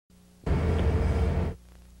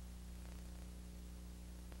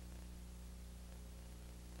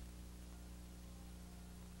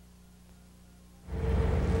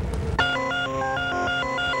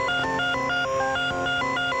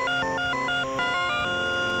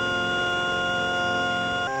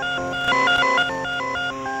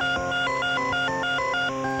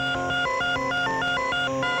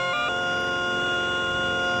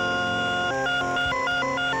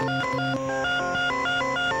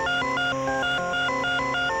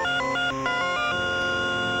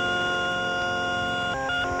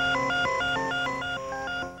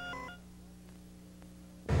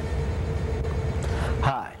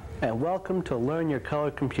welcome to Learn Your Color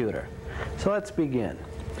Computer. So let's begin.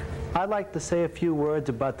 I'd like to say a few words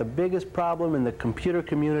about the biggest problem in the computer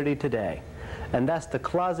community today, and that's the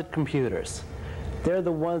closet computers. They're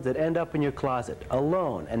the ones that end up in your closet,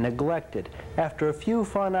 alone and neglected, after a few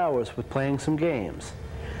fun hours with playing some games.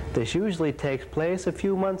 This usually takes place a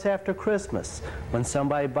few months after Christmas, when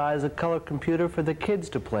somebody buys a color computer for the kids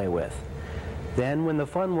to play with. Then, when the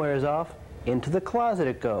fun wears off, into the closet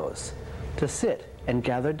it goes, to sit and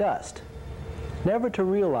gather dust, never to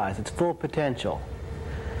realize its full potential.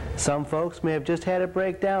 Some folks may have just had it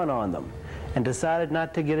break down on them and decided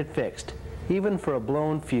not to get it fixed, even for a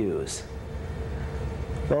blown fuse.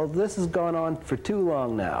 Well, this has gone on for too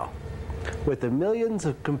long now. With the millions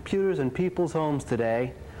of computers in people's homes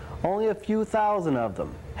today, only a few thousand of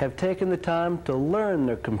them have taken the time to learn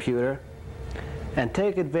their computer and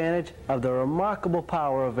take advantage of the remarkable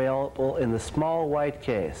power available in the small white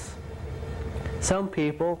case. Some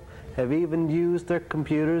people have even used their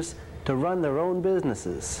computers to run their own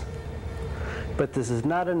businesses. But this is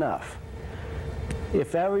not enough.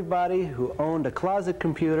 If everybody who owned a closet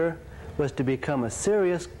computer was to become a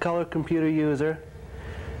serious color computer user,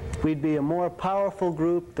 we'd be a more powerful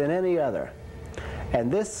group than any other.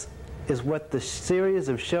 And this is what the series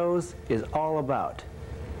of shows is all about.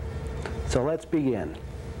 So let's begin.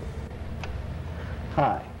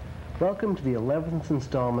 Hi, welcome to the 11th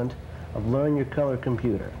installment of Learn Your Color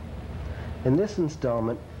Computer. In this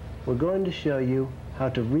installment, we're going to show you how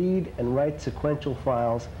to read and write sequential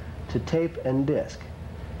files to tape and disk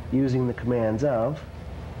using the commands of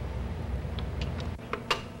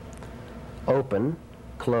open,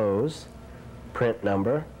 close, print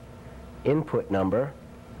number, input number,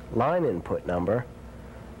 line input number,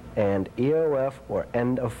 and EOF or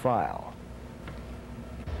end of file.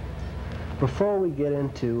 Before we get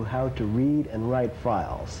into how to read and write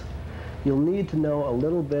files, you'll need to know a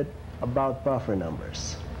little bit about buffer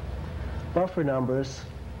numbers. Buffer numbers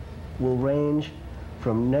will range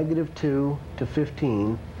from -2 to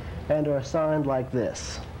 15 and are assigned like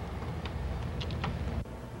this.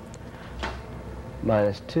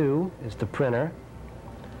 -2 is the printer,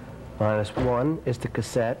 -1 is the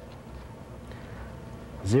cassette,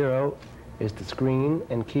 0 is the screen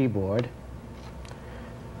and keyboard,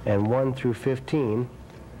 and 1 through 15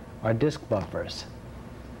 are disk buffers.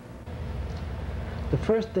 The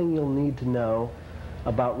first thing you'll need to know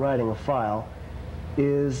about writing a file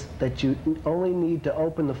is that you only need to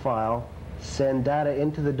open the file, send data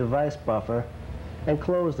into the device buffer, and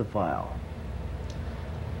close the file.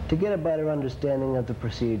 To get a better understanding of the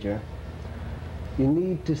procedure, you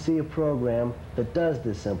need to see a program that does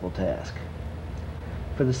this simple task.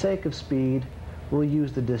 For the sake of speed, we'll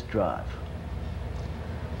use the disk drive.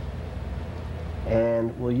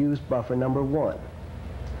 And we'll use buffer number 1.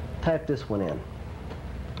 Type this one in.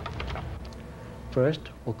 First,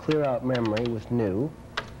 we'll clear out memory with new,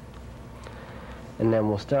 and then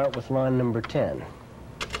we'll start with line number 10,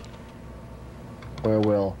 where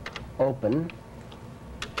we'll open,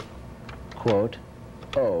 quote,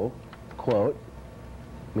 O, quote,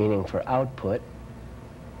 meaning for output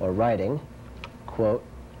or writing, quote,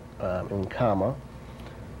 in comma,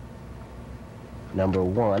 number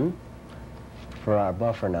 1 for our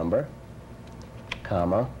buffer number,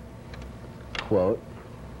 comma, quote,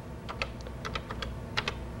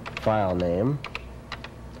 file name,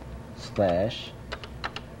 /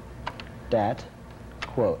 dat,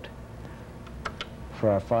 quote,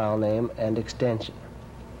 for our file name and extension.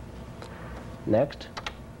 Next,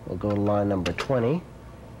 we'll go to line number 20,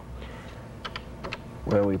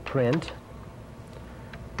 where we print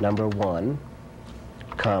number 1,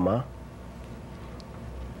 comma,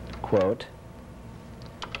 quote,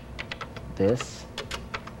 this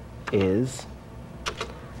is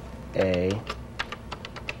a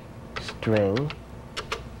string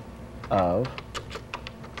of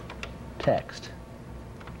text,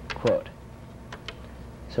 quote.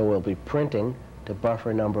 So we'll be printing to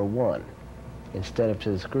buffer number 1 instead of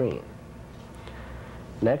to the screen.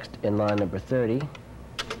 Next, in line number 30,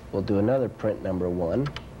 we'll do another print number 1.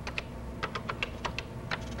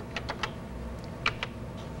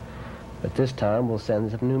 But this time we'll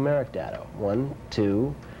send some numeric data. 1,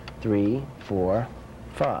 2, 3, 4,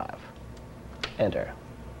 5. Enter.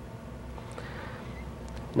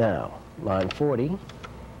 Now, line 40,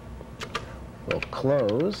 we'll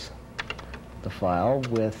close the file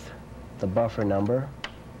with the buffer number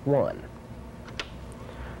 1.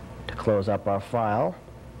 To close up our file,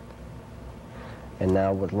 and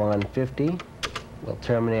now with line 50, we'll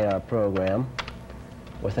terminate our program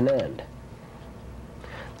with an end.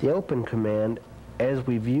 The open command, as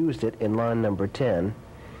we've used it in line number 10,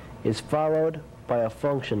 is followed by a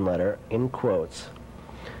function letter in quotes,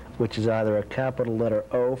 which is either a capital letter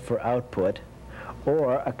O for output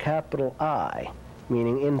or a capital I,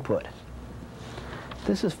 meaning input.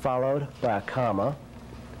 This is followed by a comma,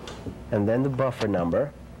 and then the buffer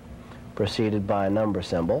number, preceded by a number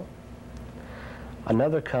symbol.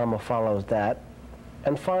 Another comma follows that,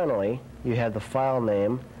 and finally, you have the file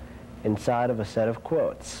name inside of a set of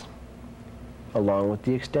quotes, along with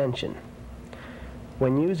the extension.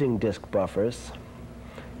 When using disk buffers,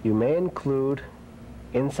 you may include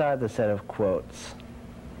inside the set of quotes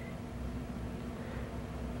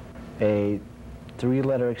a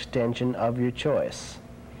three-letter extension of your choice.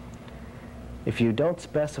 If you don't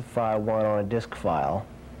specify one on a disk file,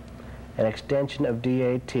 an extension of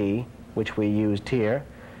DAT, which we used here,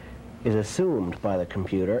 is assumed by the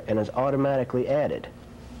computer and is automatically added.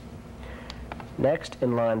 Next,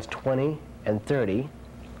 in lines 20 and 30,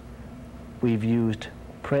 we've used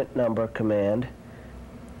print number command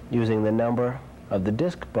using the number of the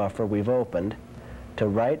disk buffer we've opened to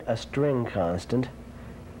write a string constant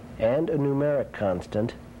and a numeric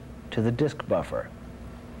constant to the disk buffer.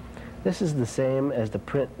 This is the same as the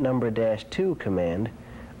print number -2 command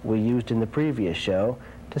we used in the previous show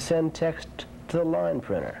to send text to the line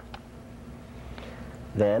printer.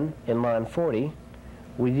 Then, in line 40,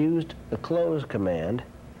 we used the close command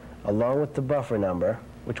along with the buffer number,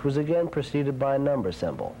 which was again preceded by a number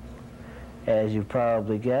symbol. As you've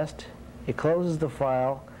probably guessed, it closes the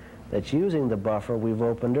file that's using the buffer we've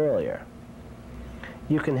opened earlier.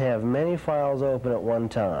 You can have many files open at one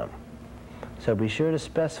time, so be sure to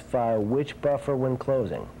specify which buffer when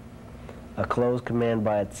closing. A close command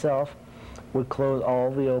by itself would close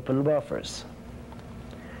all the open buffers.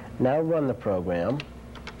 Now run the program,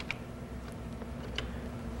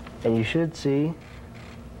 and you should see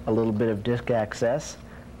a little bit of disk access,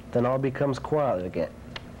 then all becomes quiet again.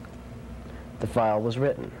 The file was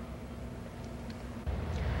written.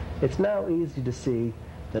 It's now easy to see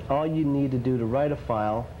that all you need to do to write a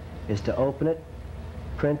file is to open it,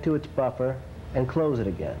 print to its buffer, and close it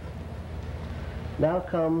again. Now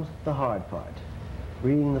comes the hard part,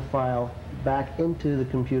 reading the file back into the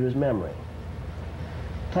computer's memory.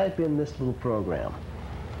 Type in this little program.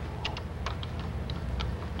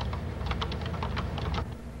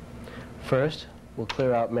 First, we'll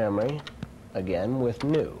clear out memory, again with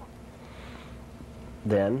new.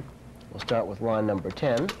 Then, we'll start with line number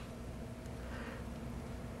 10,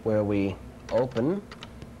 where we open,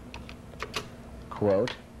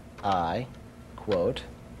 quote, I, quote,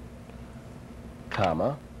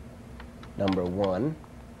 comma, number 1,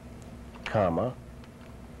 comma,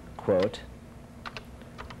 quote,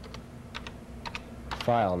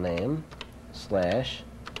 file name, slash,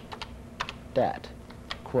 dat,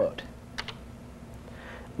 quote.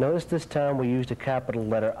 Notice this time we used a capital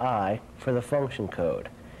letter I for the function code,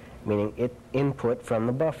 meaning it input from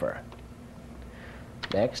the buffer.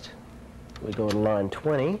 Next, we go to line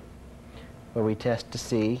 20, where we test to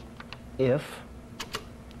see if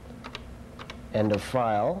end of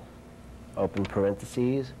file, open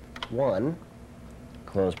parentheses, 1,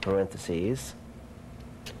 close parentheses,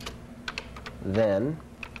 then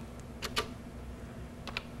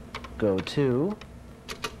go to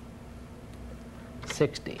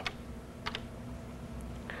 60.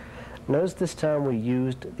 Notice this time we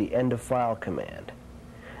used the end of file command.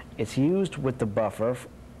 It's used with the buffer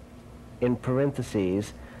in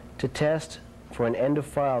parentheses to test for an end of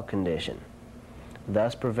file condition,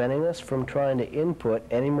 thus preventing us from trying to input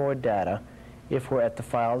any more data if we're at the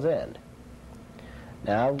file's end.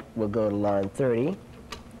 Now we'll go to line 30,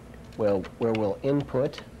 where we'll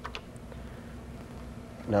input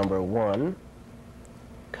number 1,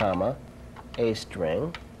 comma, a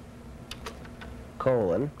string,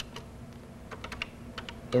 colon,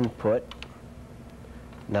 input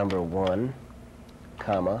number 1,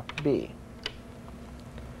 comma, b.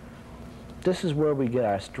 This is where we get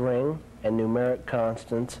our string and numeric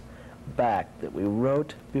constants back that we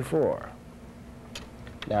wrote before.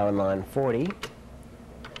 Now in line 40,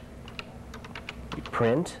 we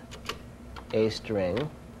print a string,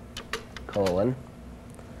 colon,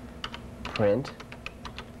 print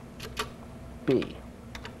B.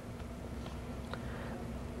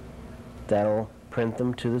 That'll print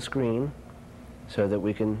them to the screen so that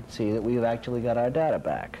we can see that we've actually got our data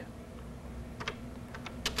back.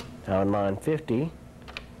 Now in line 50,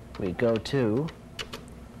 we go to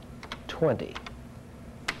 20.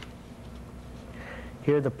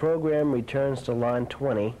 Here the program returns to line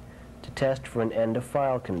 20 to test for an end of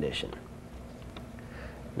file condition.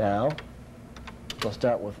 Now, we'll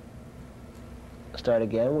start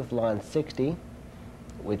again with line 60,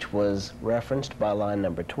 which was referenced by line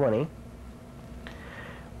number 20.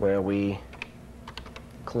 where we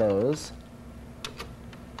close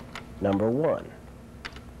number 1.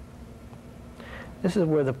 This is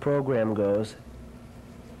where the program goes,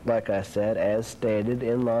 like I said, as stated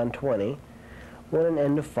in line 20, when an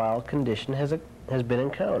end-of-file condition has been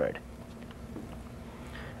encountered.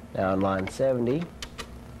 Now in line 70,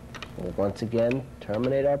 we'll once again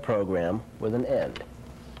terminate our program with an end.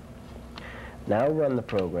 Now run the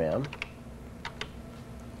program,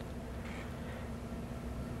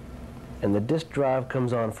 and the disk drive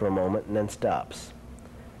comes on for a moment and then stops.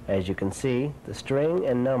 As you can see, the string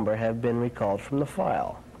and number have been recalled from the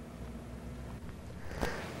file.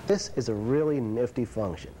 This is a really nifty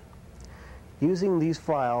function. Using these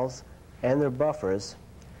files and their buffers,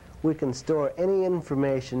 we can store any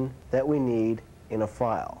information that we need in a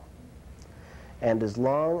file. And as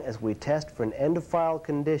long as we test for an end-of-file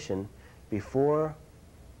condition before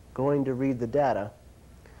going to read the data,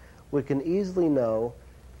 we can easily know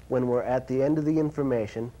when we're at the end of the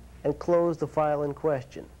information and close the file in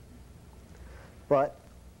question. But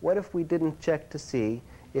what if we didn't check to see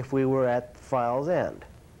if we were at the file's end?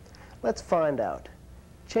 Let's find out.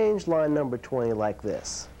 Change line number 20 like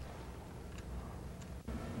this.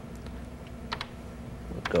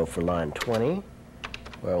 We'll go for line 20,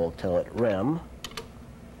 where we'll tell it rem,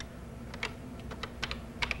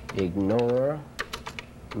 ignore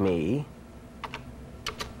me,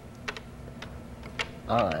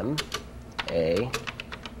 I'm a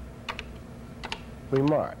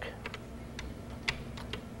remark.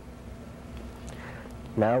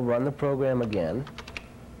 Now run the program again.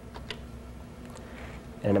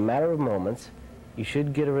 In a matter of moments, you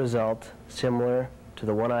should get a result similar to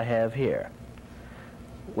the one I have here,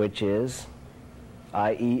 which is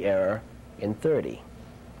IE error in 30.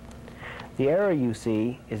 The error you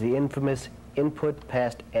see is the infamous input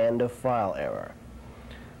past end of file error,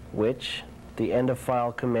 which the end of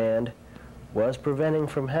file command was preventing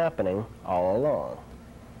from happening all along.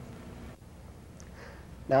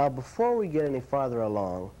 Now, before we get any farther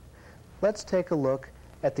along, let's take a look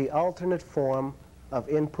at the alternate form of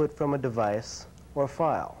input from a device or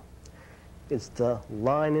file. It's the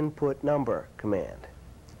line input number command.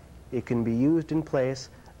 It can be used in place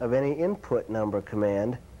of any input number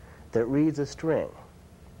command that reads a string.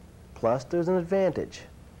 Plus, there's an advantage.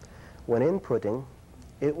 When inputting,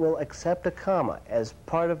 it will accept a comma as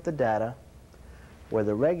part of the data, where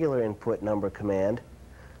the regular input number command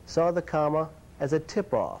saw the comma as a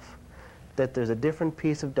tip-off that there's a different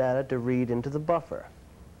piece of data to read into the buffer.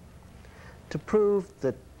 To prove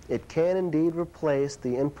that it can indeed replace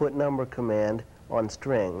the input number command on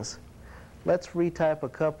strings, let's retype a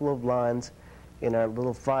couple of lines in our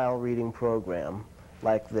little file reading program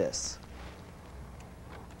like this.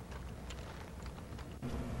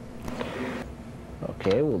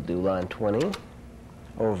 Okay, we'll do line 20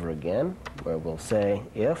 over again, where we'll say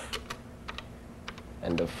if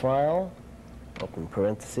end of file, open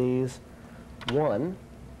parentheses, 1,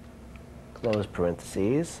 close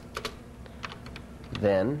parentheses,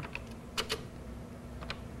 then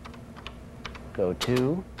go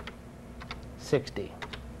to 60.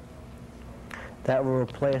 That will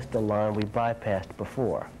replace the line we bypassed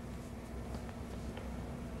before.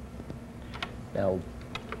 Now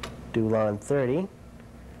do line 30,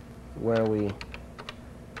 where we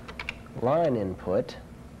line input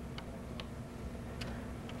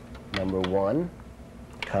number 1,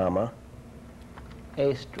 comma,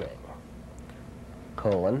 a string,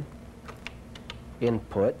 colon,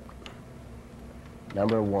 input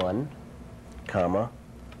number 1, comma,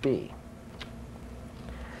 b.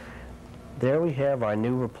 There we have our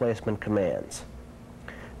new replacement commands.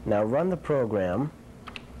 Now run the program,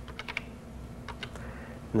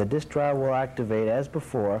 and the disk drive will activate as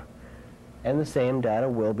before, and the same data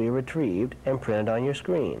will be retrieved and printed on your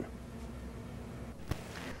screen.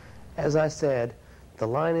 As I said, the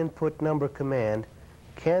line input number command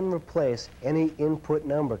can replace any input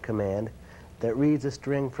number command that reads a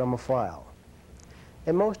string from a file.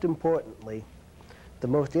 And most importantly, the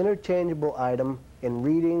most interchangeable item in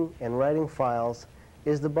reading and writing files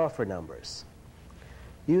is the buffer numbers.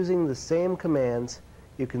 Using the same commands,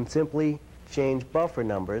 you can simply change buffer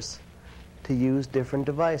numbers to use different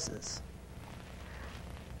devices.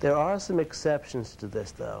 There are some exceptions to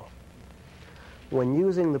this, though. When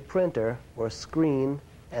using the printer or screen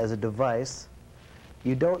as a device,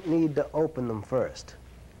 you don't need to open them first.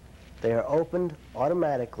 They are opened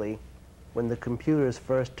automatically when the computer is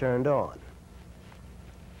first turned on.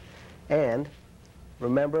 And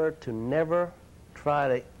remember to never try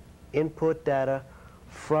to input data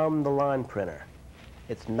from the line printer.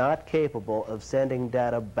 It's not capable of sending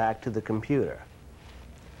data back to the computer.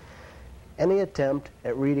 Any attempt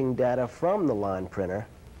at reading data from the line printer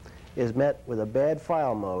is met with a bad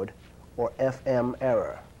file mode, or FM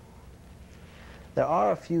error. There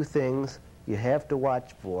are a few things you have to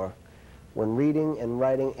watch for when reading and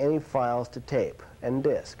writing any files to tape and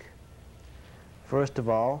disk. First of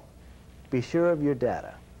all, be sure of your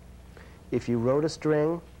data. If you wrote a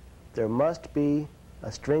string, there must be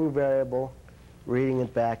a string variable reading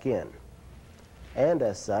it back in. And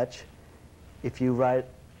as such, if you write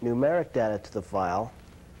numeric data to the file,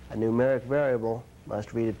 a numeric variable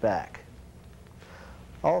must read it back.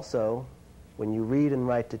 Also, when you read and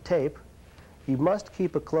write to tape, you must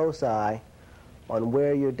keep a close eye on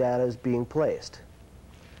where your data is being placed.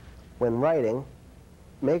 When writing,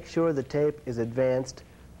 make sure the tape is advanced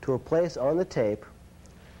to a place on the tape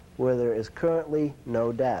where there is currently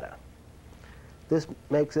no data. This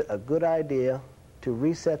makes it a good idea to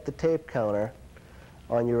reset the tape counter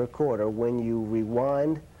on your recorder when you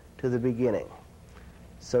rewind to the beginning,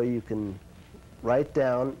 so you can write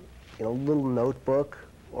down in a little notebook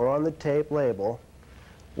or on the tape label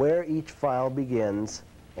where each file begins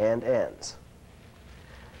and ends.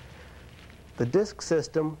 The disk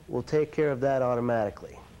system will take care of that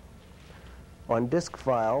automatically. On disk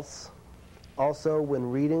files, also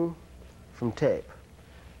when reading from tape,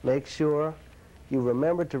 make sure you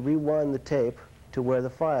remember to rewind the tape to where the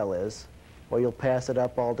file is, or you'll pass it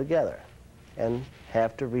up altogether and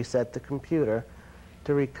have to reset the computer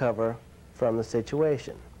to recover from the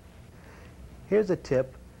situation. Here's a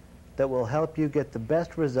tip that will help you get the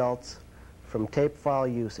best results from tape file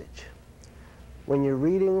usage. When you're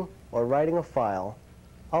reading or writing a file,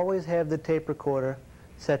 always have the tape recorder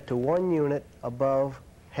set to 1 unit above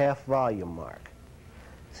half volume mark.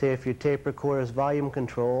 Say if your tape recorder's volume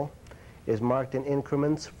control is marked in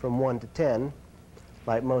increments from 1 to 10,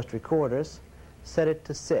 like most recorders, set it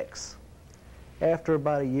to 6. After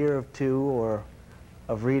about a year or two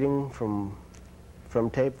of reading from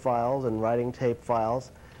tape files and writing tape files,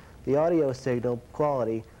 the audio signal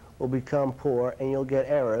quality will become poor and you'll get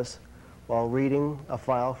errors while reading a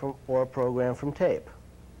file or a program from tape.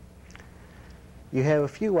 You have a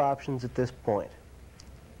few options at this point,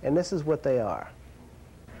 and this is what they are.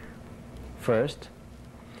 First,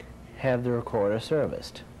 have the recorder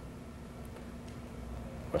serviced.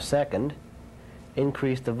 Or second,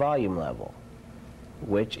 increase the volume level,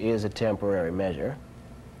 which is a temporary measure.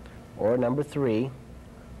 Or number 3,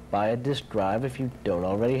 buy a disk drive if you don't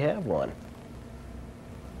already have one.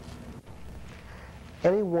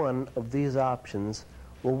 Any one of these options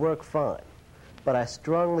will work fine, but I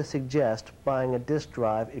strongly suggest buying a disk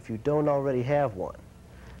drive if you don't already have one.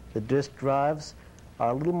 The disk drives are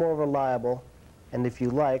a little more reliable, and if you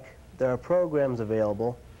like, there are programs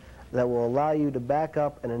available that will allow you to back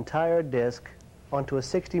up an entire disk onto a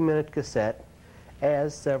 60-minute cassette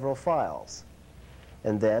as several files,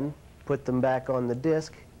 and then put them back on the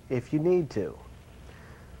disk if you need to.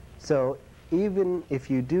 So even if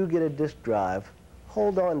you do get a disk drive,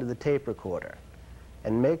 hold on to the tape recorder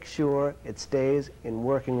and make sure it stays in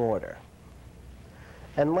working order.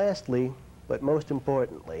 And lastly, but most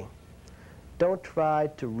importantly, don't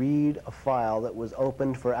try to read a file that was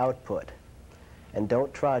opened for output, and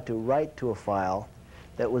don't try to write to a file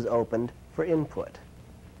that was opened for input.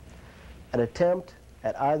 An attempt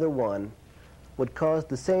at either one would cause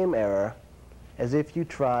the same error as if you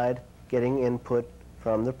tried getting input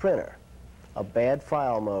from the printer, a bad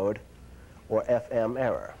file mode or FM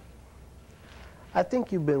error. I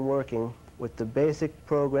think you've been working with the basic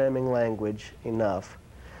programming language enough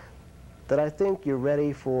that I think you're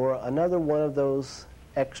ready for another one of those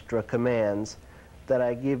extra commands that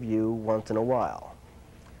I give you once in a while.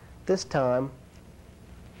 This time,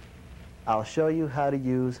 I'll show you how to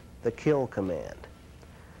use the kill command,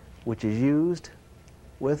 which is used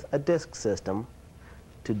with a disk system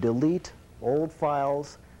to delete old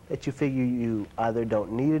files that you figure you either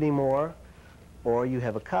don't need anymore or you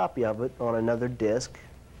have a copy of it on another disk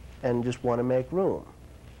and just want to make room.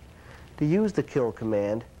 To use the kill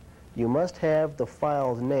command, you must have the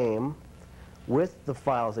file's name with the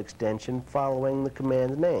file's extension following the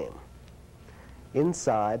command's name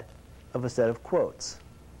inside of a set of quotes.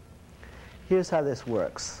 Here's how this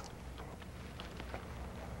works.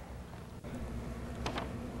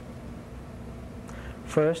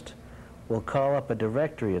 First, we'll call up a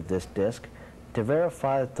directory of this disk to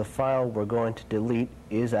verify that the file we're going to delete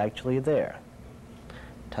is actually there.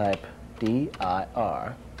 Type dir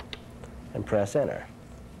and press enter.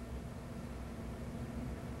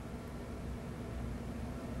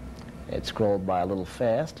 It scrolled by a little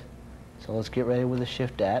fast, so let's get ready with a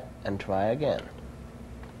Shift-at and try again.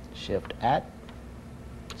 Shift-at,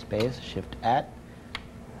 space, Shift-at,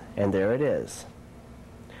 And there it is.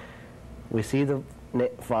 We see the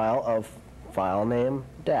file of file name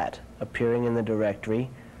dat appearing in the directory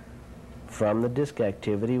from the disk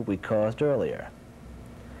activity we caused earlier.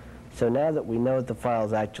 So now that we know that the file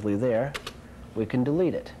is actually there, we can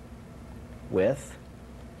delete it with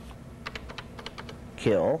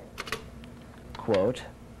kill, quote,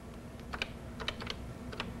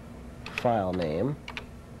 file name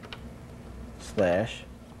slash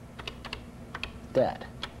dat,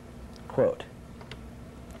 quote.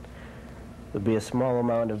 There'll be a small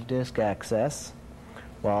amount of disk access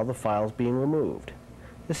while the file is being removed.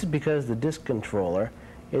 This is because the disk controller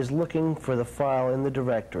is looking for the file in the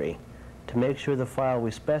directory to make sure the file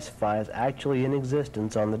we specify is actually in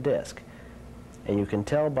existence on the disk. And you can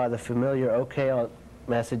tell by the familiar OK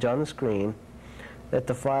message on the screen that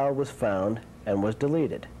the file was found and was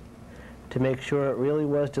deleted. To make sure it really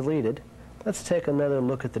was deleted, let's take another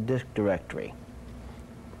look at the disk directory.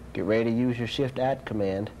 Get ready to use your Shift-At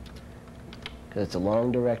command, because it's a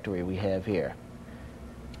long directory we have here.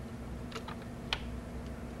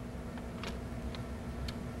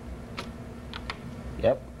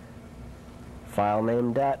 Yep, file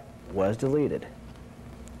name dat was deleted.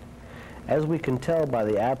 As we can tell by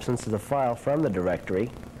the absence of the file from the directory,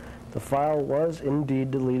 the file was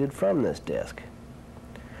indeed deleted from this disk.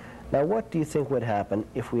 Now what do you think would happen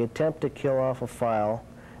if we attempt to kill off a file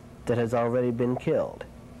that has already been killed?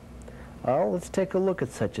 Well, let's take a look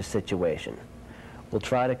at such a situation. We'll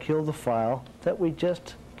try to kill the file that we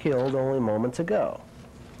just killed only moments ago.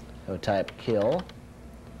 So type kill,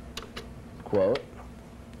 quote,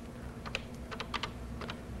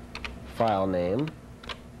 file name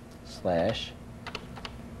slash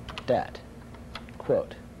dat,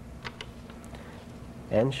 quote.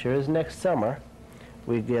 And sure as next summer,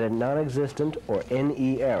 we get a non-existent or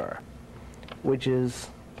NE error, which is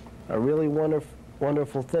a really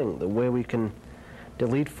wonderful thing, the way we can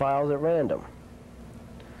delete files at random.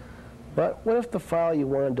 But what if the file you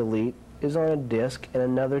want to delete is on a disk in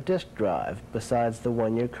another disk drive besides the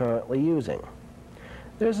one you're currently using?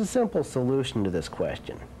 There's a simple solution to this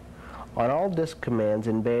question. On all disk commands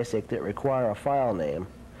in BASIC that require a file name,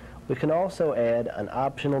 we can also add an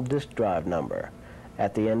optional disk drive number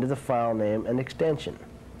at the end of the file name and extension.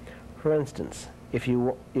 For instance, if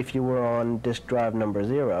you were on disk drive number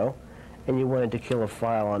 0 and you wanted to kill a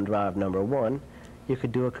file on drive number 1, you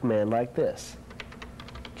could do a command like this.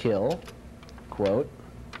 Kill, quote,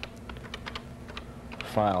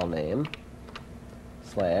 file name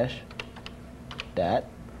slash dat,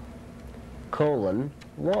 colon,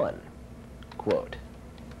 1, quote.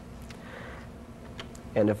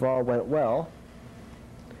 And if all went well,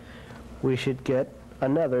 we should get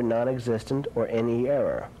another non-existent or NE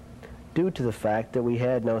error due to the fact that we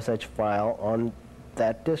had no such file on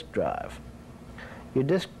that disk drive. Your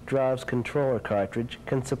disk drive's controller cartridge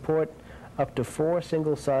can support up to 4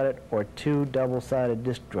 single-sided or 2 double-sided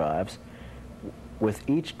disk drives, with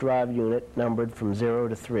each drive unit numbered from 0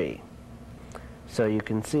 to 3. So you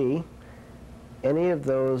can see any of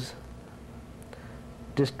those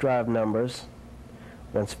disk drive numbers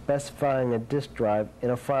when specifying a disk drive in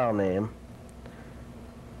a file name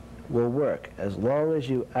will work as long as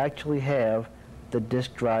you actually have the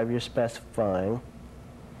disk drive you're specifying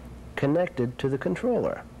connected to the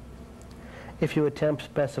controller. If you attempt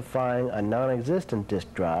specifying a non-existent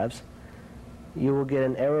disk drives, you will get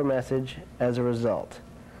an error message as a result.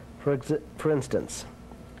 For instance,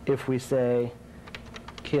 if we say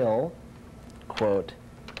kill, quote,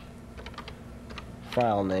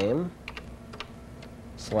 file name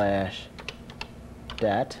slash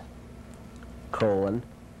dat, colon,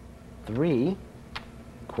 3,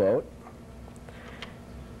 quote,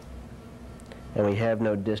 and we have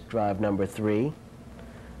no disk drive number 3,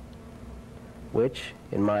 which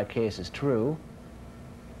in my case is true,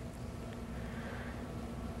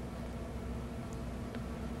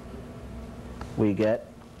 we get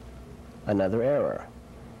another error.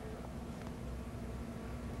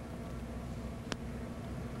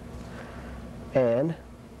 And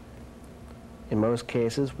in most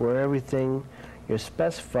cases where everything you're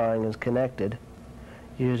specifying is connected,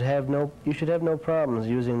 you should have no problems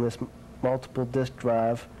using this multiple disk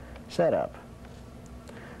drive setup.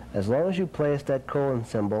 As long as you place that colon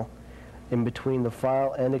symbol in between the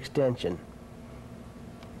file and extension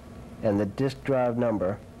and the disk drive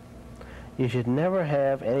number, you should never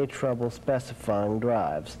have any trouble specifying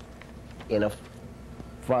drives in a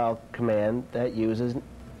file command that uses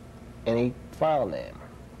any file name.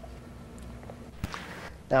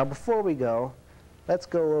 Now before we go, let's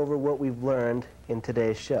go over what we've learned in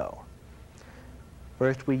today's show.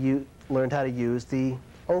 First, we learned how to use the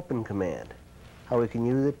open command, how we can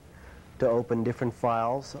use it to open different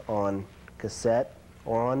files on cassette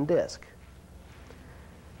or on disk.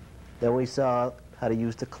 Then we saw how to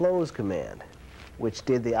use the close command, which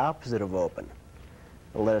did the opposite of open.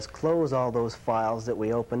 It let us close all those files that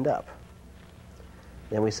we opened up.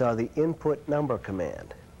 Then we saw the input number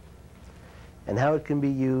command and how it can be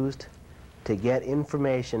used to get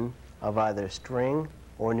information of either string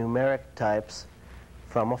or numeric types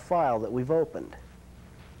from a file that we've opened.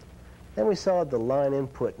 Then we saw the line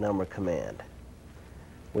input number command,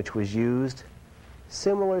 which was used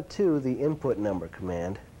similar to the input number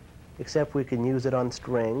command, except we can use it on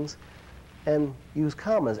strings and use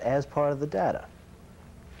commas as part of the data.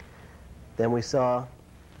 Then we saw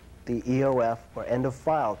the EOF, or end of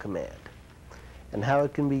file command, and how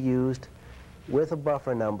it can be used with a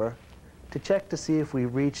buffer number to check to see if we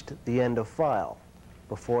reached the end of file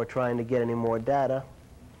before trying to get any more data,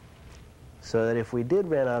 so that if we did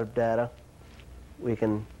run out of data, we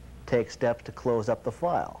can take steps to close up the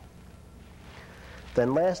file.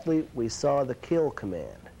 Then lastly, we saw the kill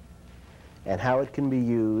command and how it can be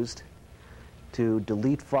used to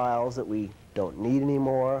delete files that we don't need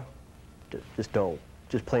anymore, just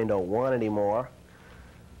plain don't want anymore,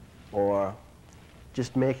 or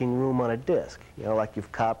just making room on a disk. You know, like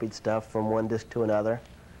you've copied stuff from one disk to another,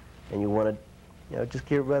 and you want to, just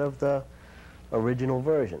get rid of the original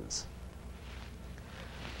versions.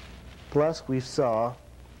 Plus, we saw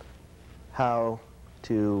how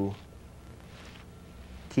to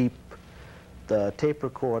keep the tape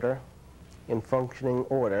recorder in functioning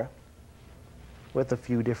order with a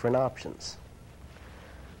few different options.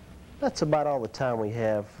 That's about all the time we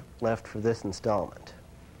have left for this installment.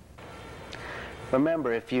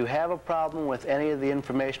 Remember, if you have a problem with any of the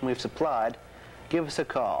information we've supplied, give us a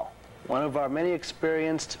call. One of our many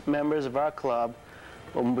experienced members of our club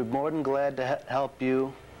will be more than glad to help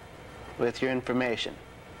you with your information.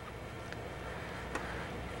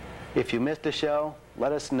 If you missed a show,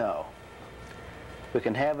 let us know. We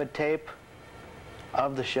can have a tape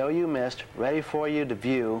of the show you missed ready for you to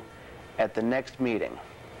view at the next meeting.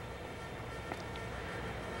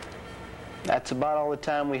 That's about all the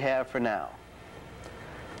time we have for now.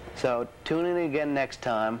 So tune in again next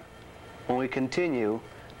time when we continue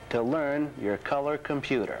to learn your color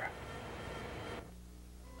computer.